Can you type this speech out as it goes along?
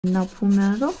나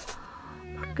보면서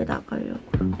밖에 나가려고.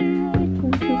 너무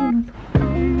피곤하다.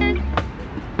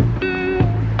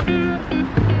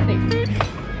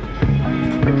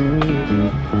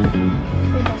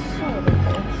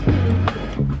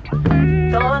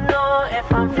 Don't know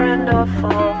if I'm friend or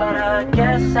foe, but I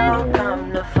guess I'll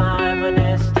come to find when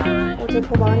it's time. 어제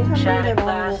더 많이 샀는데 Shining 많이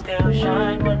glass still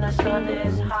shine when the sun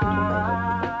is high.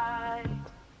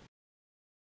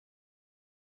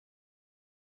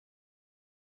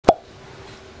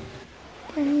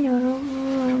 짠,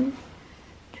 여러분.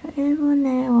 저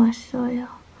일본에 왔어요.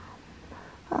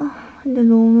 근데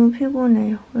너무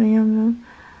피곤해요. 왜냐면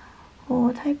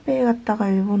타이페이 갔다가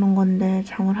일본 온 건데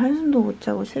잠을 한숨도 못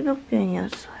자고 새벽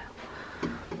비행이었어요.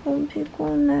 너무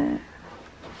피곤해.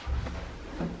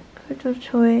 그래도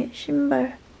저의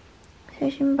신발, 새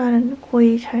신발은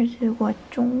거의 잘 들고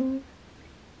왔죠.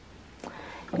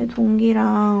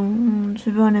 동기랑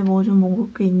주변에 뭐 좀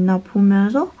먹을 게 있나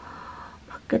보면서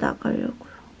밖에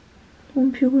나가려고요.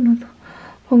 너무 피곤하다.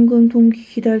 방금 동기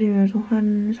기다리면서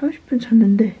한 30분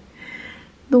잤는데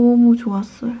너무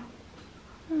좋았어요.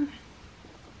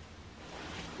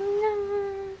 안녕.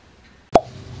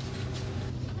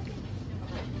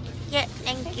 예,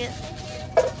 땡큐.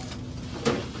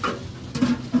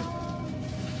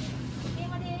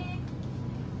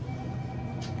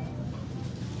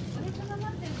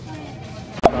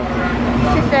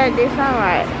 She said this one,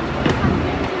 right?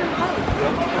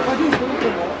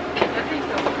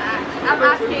 I'm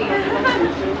asking.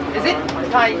 Is it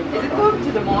going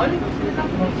to the mall?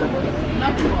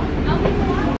 Not the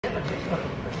mall.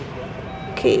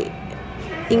 Okay,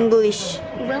 English.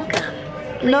 Welcome.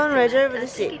 Non-reserved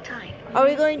seat. Are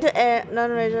we going to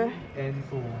non-reserved?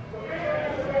 N4.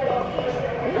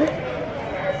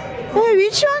 Hey,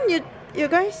 which one you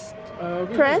guys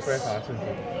press?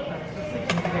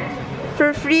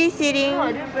 For free seating. No,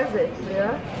 I didn't press it.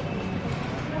 Yeah.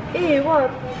 Hey, what?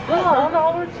 Wow, 1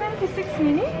 hour 26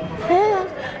 minutes? Too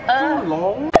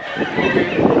long.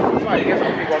 So I guess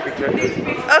I'll take one picture first.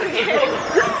 Okay.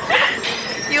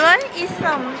 You want to eat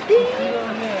something?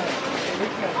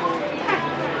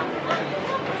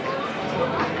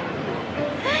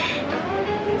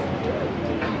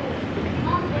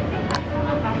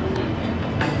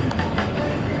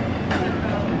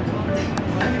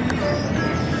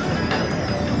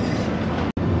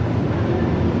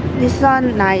 This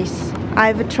one nice.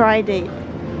 I've tried it.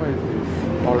 What is this?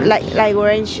 Orange? Like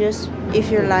orange juice,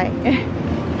 if you like. I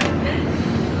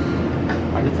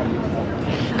need some uniform.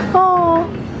 Oh.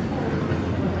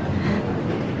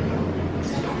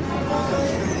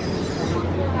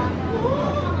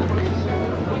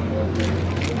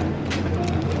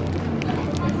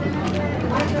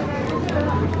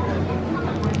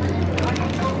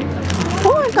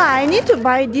 Oh my god, I need to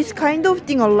buy this kind of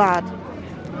thing a lot.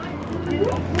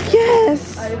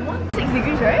 Yes. 6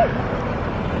 degrees, right?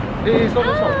 It's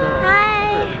almost hot.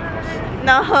 Hi.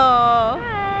 No. Hi.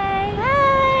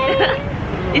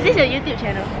 Is this your YouTube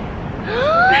channel?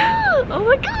 Oh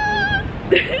my god!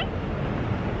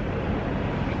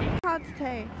 Hard to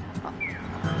take.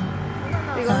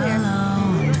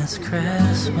 Alone it's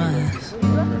Christmas,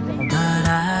 but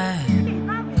I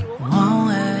won't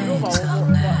wait till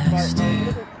next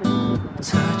year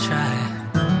to try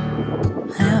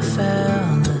and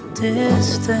feel the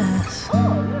distance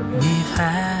we've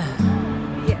had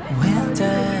with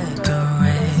decorations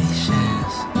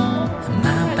in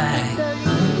my bag.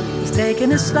 It's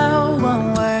taking it slow,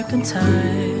 won't work in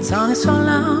time. It's only so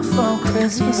long for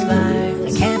Christmas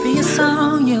lights. It can't be a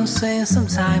song you sing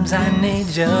sometimes. I need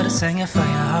you to sing it for your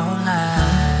whole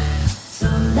life. So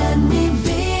let me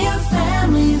be your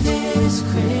family this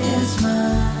Christmas,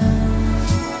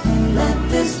 and let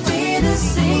this be the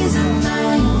season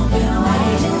that you've been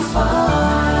waiting for.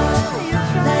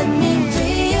 Let me be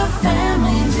your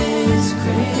family this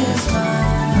Christmas.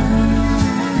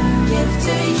 Give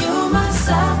to you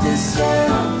myself this year,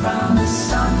 I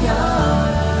promise I'm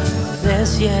yours.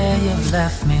 This year you've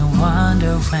left me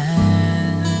wondering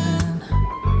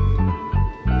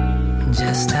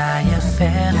just how you're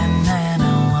feeling, and I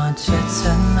want you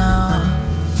to know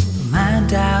my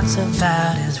doubts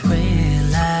about his real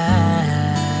lies.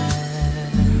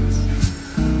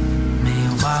 Me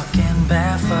walking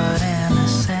barefoot in the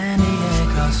San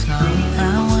Diego snow. I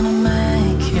wanna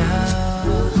make you,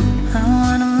 I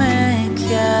wanna make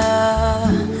you,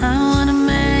 I wanna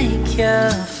make you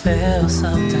feel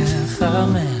something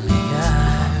familiar.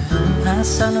 I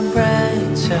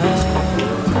celebrate you.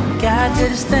 God did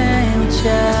his thing with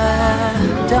you.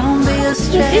 Don't be a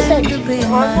stranger, be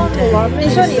my day.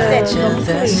 This one is set. Set you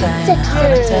the same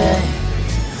holiday.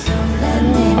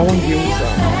 I want to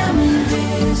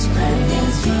use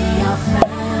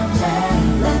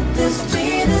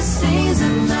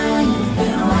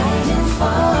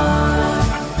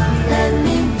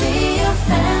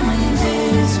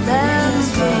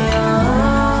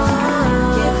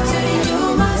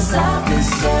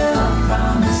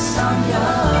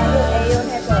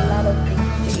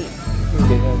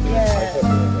Yeah.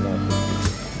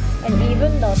 And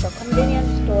even though the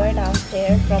convenience store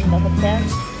downstairs from the hotel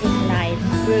is nice.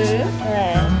 왜?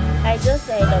 Yeah. I just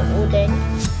say the udon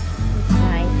is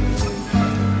nice.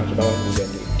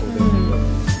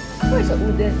 Where's the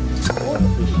udon?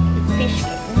 Fish.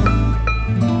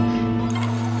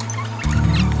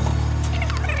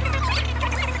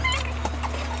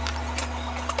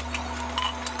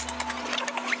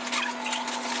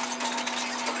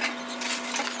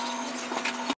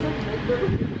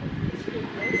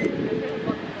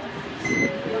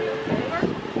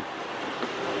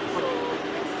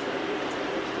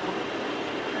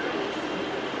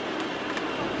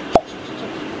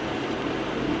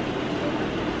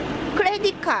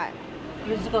 Credit card.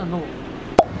 You're just gonna know.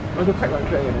 I just type like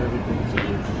that and everything.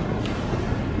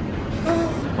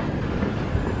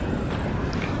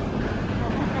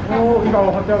 Oh, if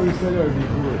our hotel resale, it will be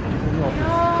good.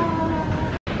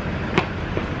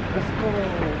 Let's go.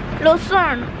 로션.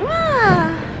 와.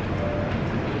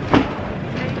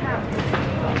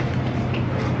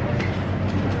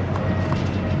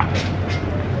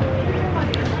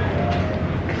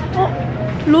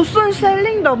 로션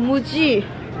셀링 너무지?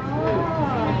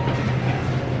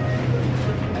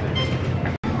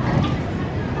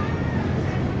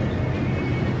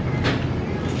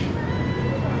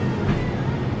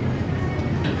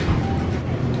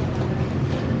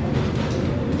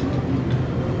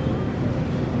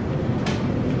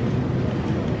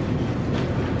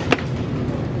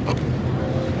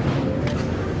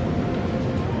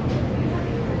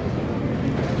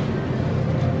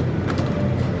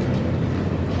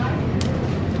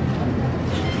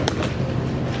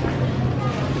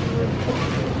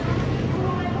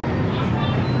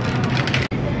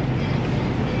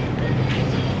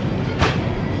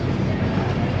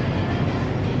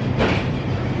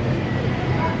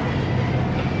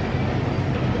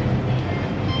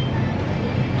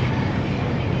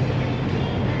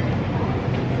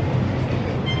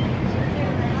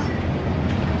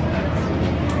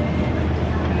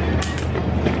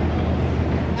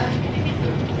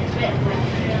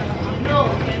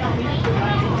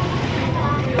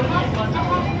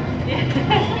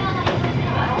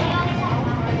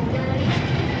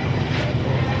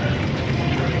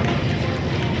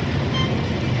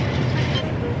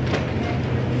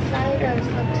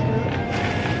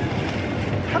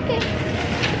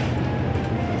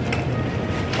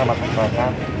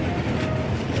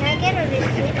 Can I get a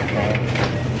receipt?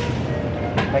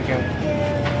 Thank you.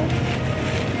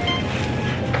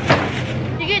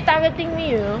 이게 targeting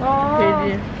me요.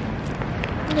 되지.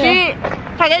 She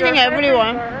targeting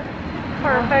everyone.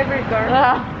 Her favorite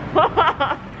girl.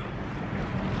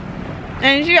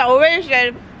 And she always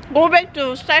said, go back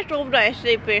to start of the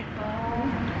SAP.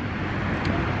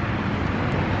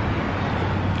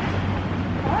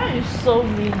 That is so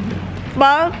mean.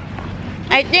 But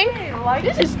I think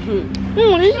This is good.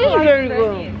 this is very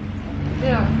good.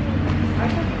 Yeah.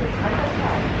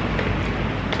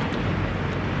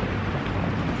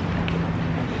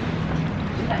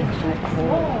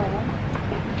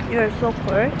 You're so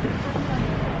cold.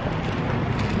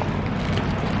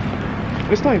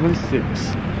 It's not even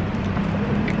 6.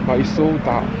 But it's so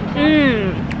dark.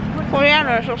 Korean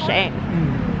are so same.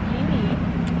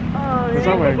 That's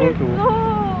why when I go to...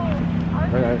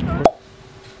 When I go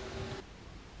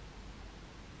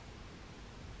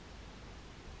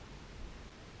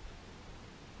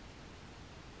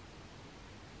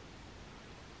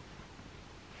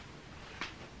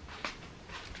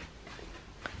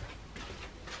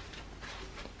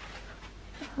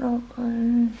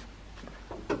여러분,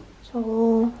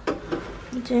 저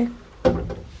이제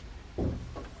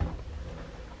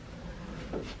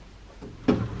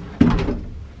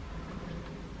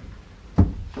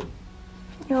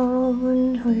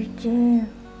여러분, 저 이제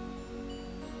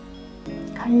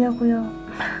가려고요.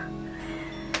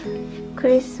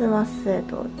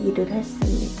 크리스마스에도 일을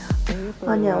했습니다.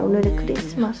 아니야, 오늘이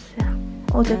크리스마스야.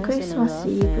 어제 크리스마스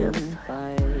이브였어요.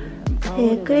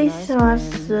 제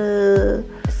크리스마스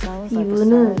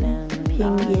이브는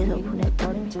비행기에서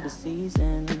보냈답니다.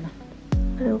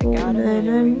 그리고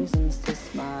오늘은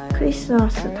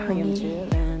크리스마스 당일이에요.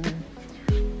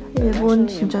 일본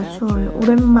진짜 추워요.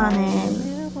 오랜만에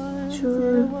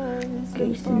추울 게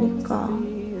있으니까,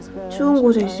 추운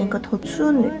곳에 있으니까 더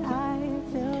추운 느낌.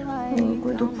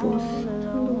 얼굴도 부었어.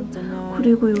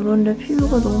 그리고 이런데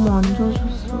피부가 너무 안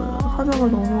좋아졌어요.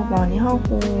 화장을 너무 많이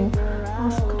하고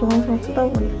마스크도 항상 쓰다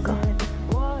보니까.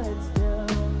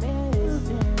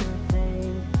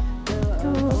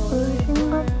 여러분,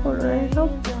 싱가포르에서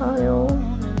봐요.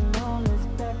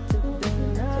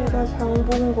 제가 장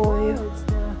본 거예요.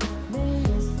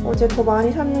 어제 더 많이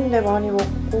샀는데 많이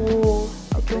먹고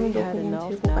그 정도 그냥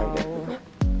들고 가려고요.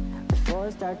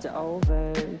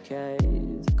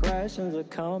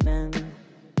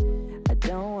 I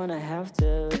don't wanna have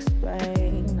to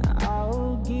explain.